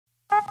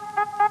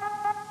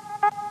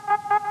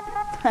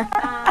Okay,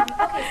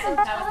 so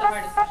that was the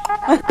hardest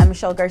question. I'm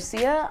Michelle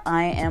Garcia.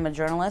 I am a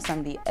journalist.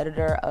 I'm the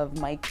editor of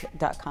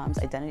Mike.com's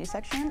Identity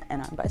section,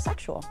 and I'm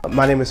bisexual.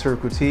 My name is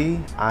Herukhuti.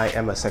 I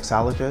am a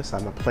sexologist.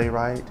 I'm a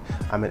playwright.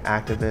 I'm an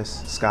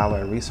activist,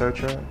 scholar, and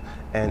researcher,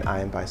 and I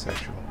am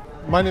bisexual.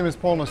 My name is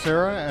Paul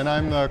Nocera, and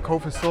I'm the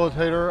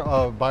co-facilitator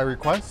of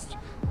BiRequest,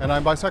 and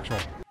I'm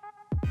bisexual.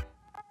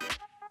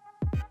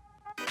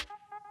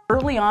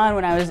 Early on,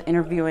 when I was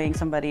interviewing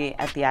somebody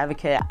at The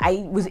Advocate,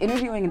 I was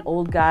interviewing an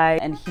old guy,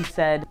 and he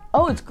said,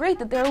 "Oh, it's great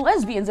that there are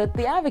lesbians at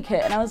The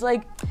Advocate." And I was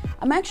like,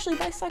 "I'm actually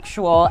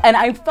bisexual." And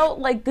I felt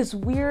like this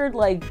weird,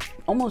 like,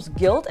 almost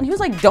guilt. And he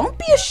was like, "Don't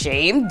be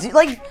ashamed.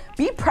 Like,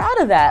 be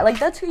proud of that. Like,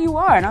 that's who you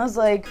are." And I was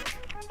like,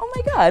 oh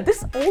my God,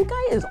 this old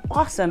guy is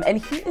awesome. And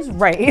he is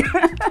right.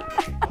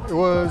 It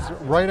was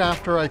right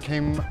after I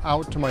came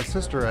out to my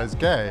sister as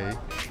gay,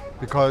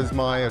 because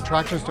my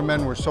attractions to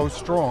men were so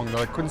strong that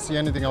I couldn't see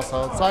anything else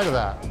outside of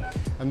that.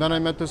 And then I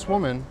met this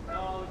woman,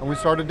 and we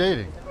started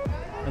dating,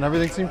 and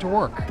everything seemed to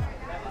work.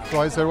 So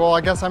I said, well,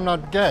 I guess I'm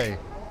not gay.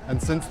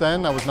 And since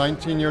then, I was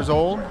 19 years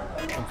old,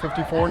 I'm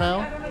 54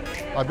 now,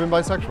 I've been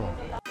bisexual.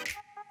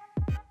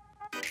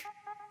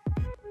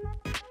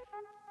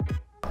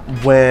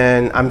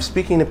 When I'm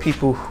speaking to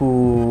people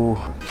who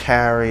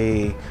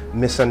carry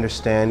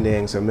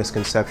misunderstandings or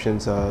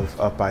misconceptions of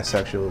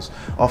bisexuals,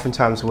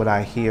 oftentimes what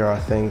I hear are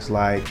things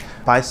like,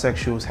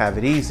 bisexuals have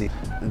it easy.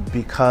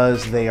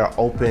 Because they are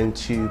open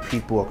to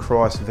people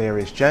across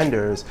various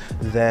genders,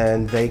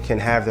 then they can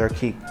have their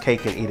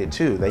cake and eat it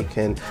too. They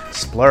can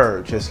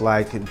splurge. It's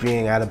like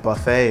being at a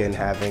buffet and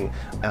having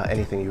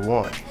anything you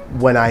want.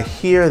 When I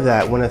hear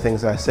that, one of the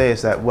things I say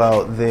is that,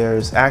 well,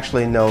 there's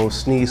actually no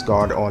sneeze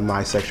guard on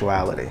my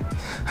sexuality.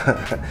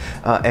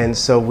 And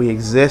so we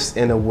exist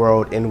in a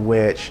world in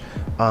which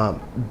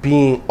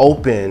being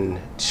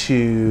open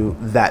to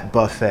that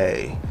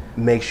buffet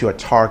makes you a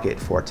target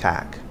for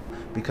attack.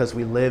 Because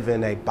we live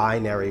in a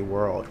binary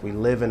world. We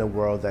live in a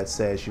world that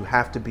says you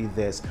have to be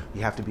this,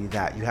 you have to be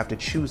that. You have to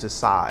choose a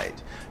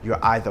side.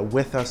 You're either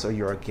with us or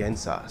you're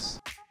against us.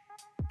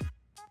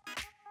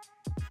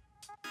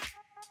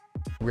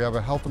 We have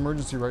a health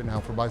emergency right now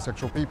for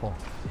bisexual people,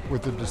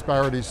 with the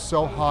disparities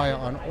so high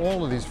on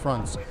all of these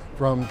fronts,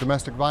 from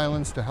domestic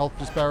violence to health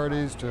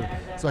disparities to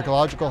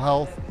psychological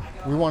health.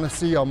 We want to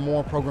see a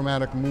more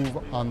programmatic move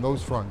on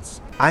those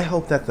fronts. I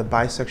hope that the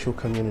bisexual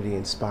community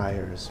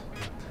inspires,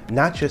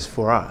 not just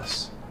for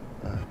us,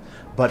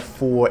 but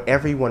for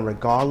everyone,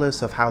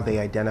 regardless of how they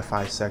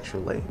identify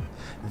sexually,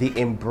 the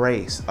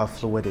embrace of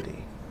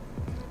fluidity,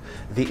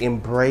 the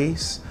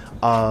embrace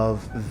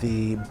of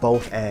the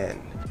both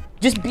and.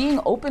 Just being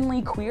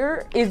openly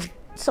queer is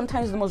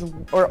sometimes the most,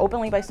 or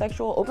openly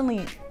bisexual,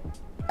 openly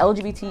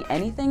LGBT,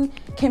 anything,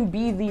 can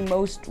be the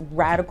most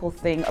radical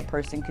thing a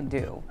person can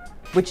do,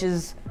 which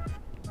is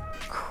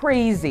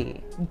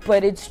crazy,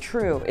 but it's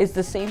true. It's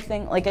the same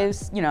thing, like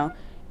it's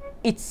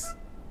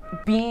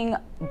being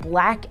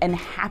Black and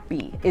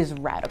happy is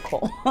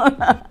radical.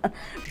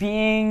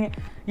 Being,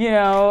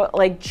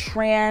 like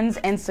trans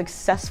and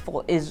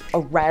successful is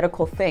a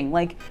radical thing.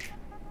 Like,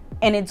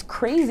 and it's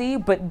crazy,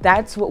 but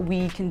that's what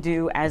we can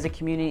do as a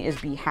community, is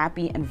be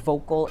happy and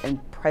vocal and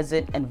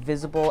present and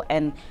visible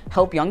and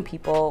help young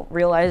people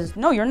realize,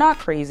 no, you're not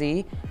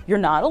crazy. You're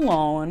not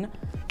alone.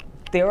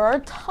 There are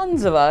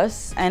tons of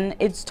us, and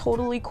it's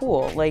totally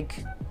cool.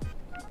 Like,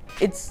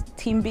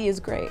 Team B is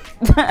great.